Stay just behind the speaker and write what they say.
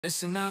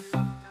Listen up,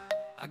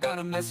 I got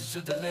a message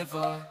to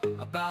deliver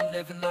about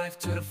living life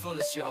to the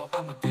fullest, yo,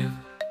 I'ma give.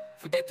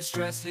 Forget the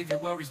stress, leave your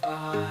worries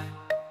behind.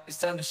 It's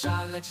time to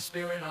shine, let your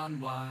spirit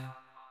unwind.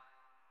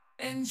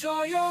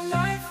 Enjoy your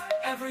life,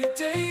 every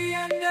day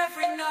and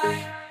every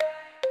night.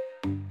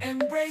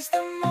 Embrace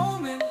the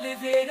moment,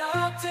 live it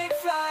up, take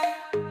flight.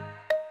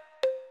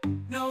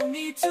 No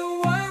need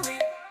to worry,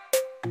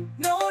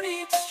 no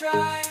need to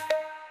strive.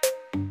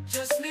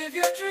 Just live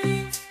your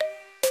dreams,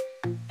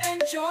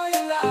 enjoy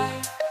your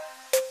life.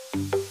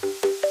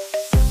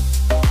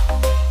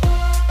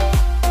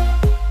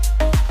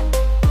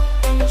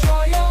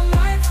 Enjoy your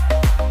life.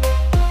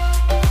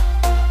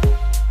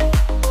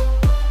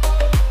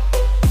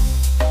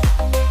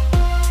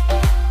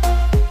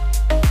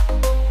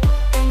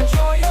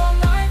 Enjoy your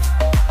life.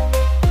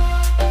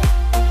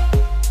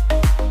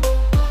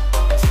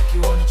 Take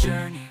you on a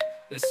journey,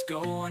 let's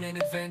go on an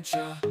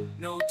adventure.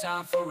 No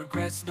time for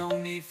regrets, no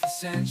need for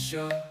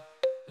censure.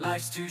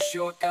 Life's too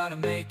short, gotta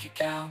make it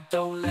count.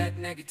 Don't let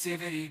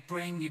negativity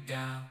bring you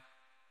down.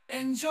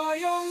 Enjoy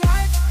your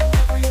life,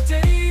 every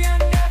day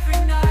and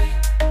every night.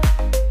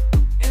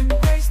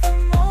 Embrace the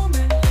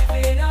moment,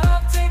 live it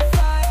up, take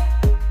flight.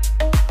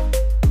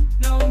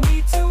 No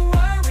need to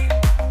worry,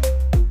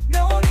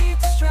 no need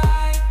to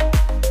strive.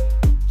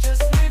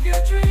 Just live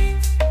your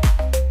dreams,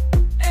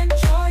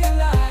 enjoy your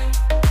life.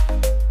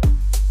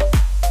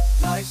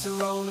 Life's a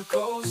roller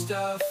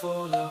coaster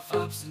full of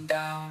ups and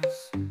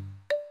downs,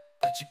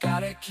 but you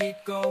gotta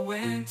keep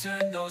going,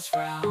 turn those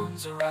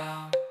frowns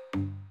around.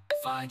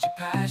 Find your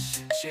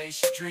passion,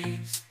 chase your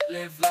dreams.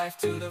 Live life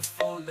to the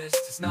fullest,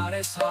 it's not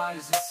as hard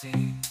as it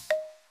seems.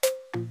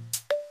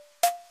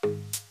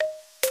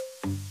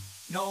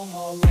 No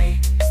more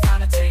waiting.